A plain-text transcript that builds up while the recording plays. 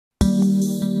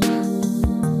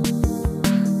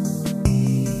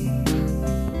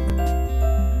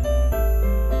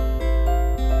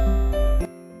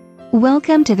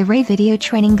Welcome to the Ray video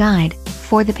training guide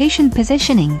for the patient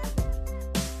positioning.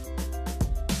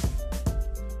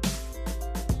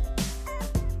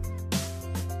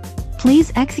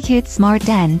 Please execute Smart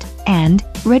Dent and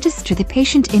register the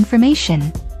patient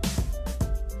information.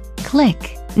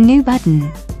 Click New button.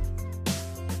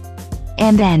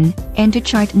 And then enter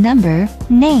chart number,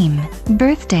 name,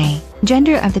 birthday,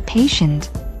 gender of the patient.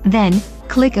 Then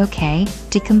click OK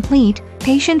to complete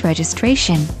patient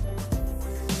registration.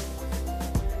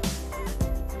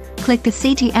 Click the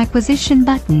CT acquisition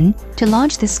button to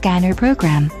launch the scanner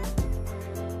program.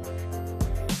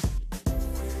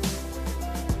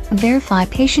 Verify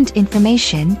patient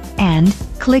information and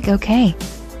click OK.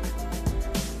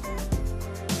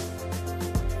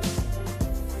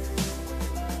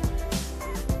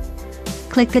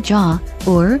 Click the jaw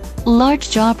or large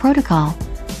jaw protocol.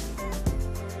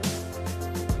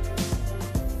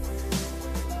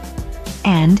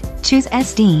 And choose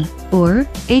SD or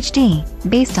HD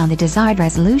based on the desired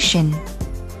resolution.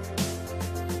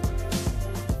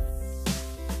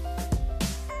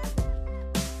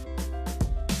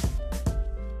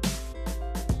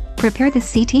 Prepare the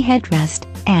CT headrest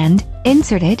and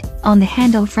insert it on the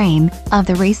handle frame of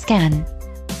the RAYSCAN.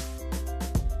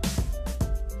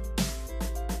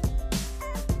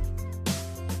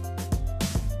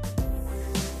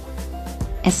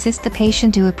 Assist the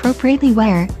patient to appropriately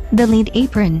wear the lead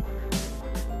apron.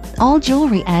 All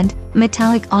jewelry and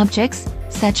metallic objects,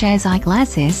 such as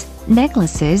eyeglasses,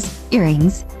 necklaces,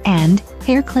 earrings, and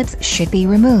hair clips should be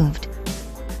removed.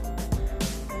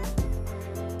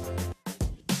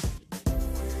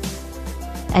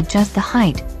 Adjust the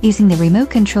height using the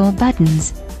remote control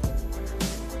buttons.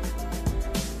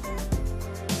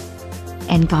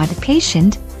 And guide the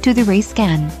patient to the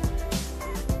RAYSCAN.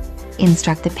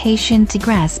 Instruct the patient to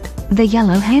grasp the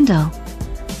yellow handle.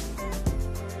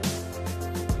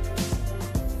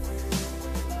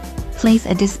 Place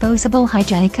a disposable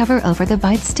hygienic cover over the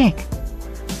bite stick.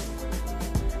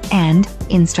 And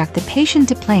instruct the patient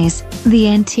to place the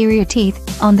anterior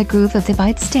teeth on the groove of the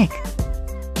bite stick.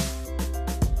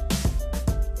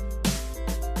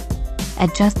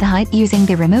 Adjust the height using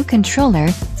the remote controller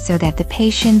so that the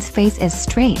patient's face is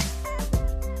straight.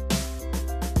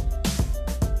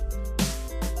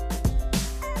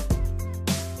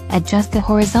 Adjust the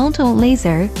horizontal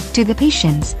laser to the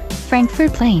patient's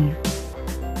Frankfurt plane.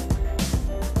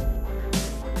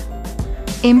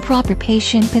 Improper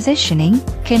patient positioning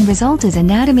can result as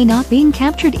anatomy not being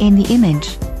captured in the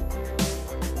image.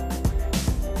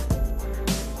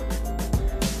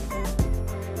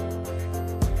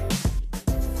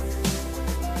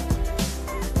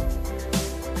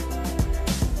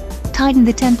 Tighten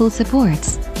the temple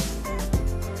supports.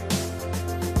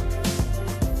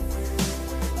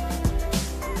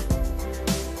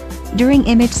 During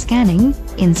image scanning,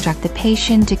 instruct the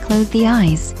patient to close the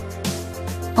eyes.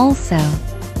 Also,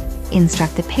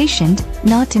 instruct the patient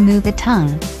not to move the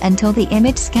tongue until the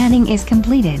image scanning is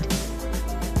completed.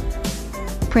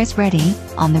 Press Ready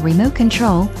on the remote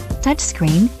control,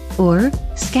 touchscreen, or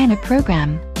scanner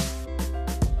program.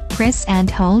 Press and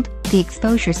hold the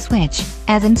exposure switch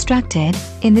as instructed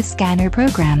in the scanner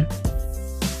program.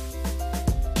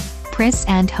 Press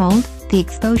and hold the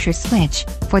exposure switch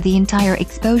for the entire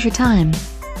exposure time.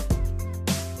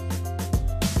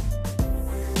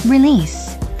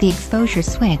 Release the exposure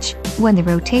switch when the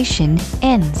rotation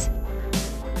ends.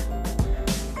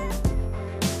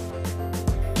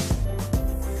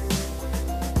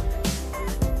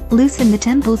 Loosen the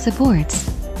temple supports.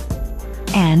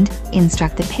 And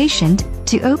instruct the patient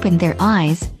to open their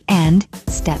eyes and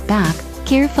step back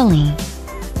carefully.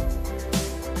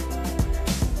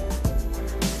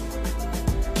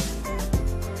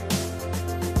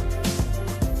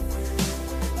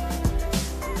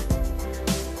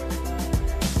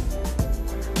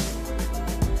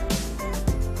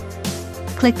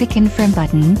 Click the Confirm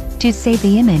button to save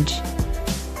the image.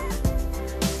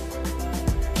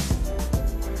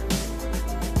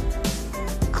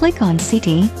 Click on CT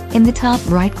in the top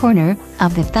right corner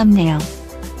of the thumbnail.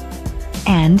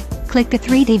 And click the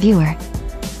 3D viewer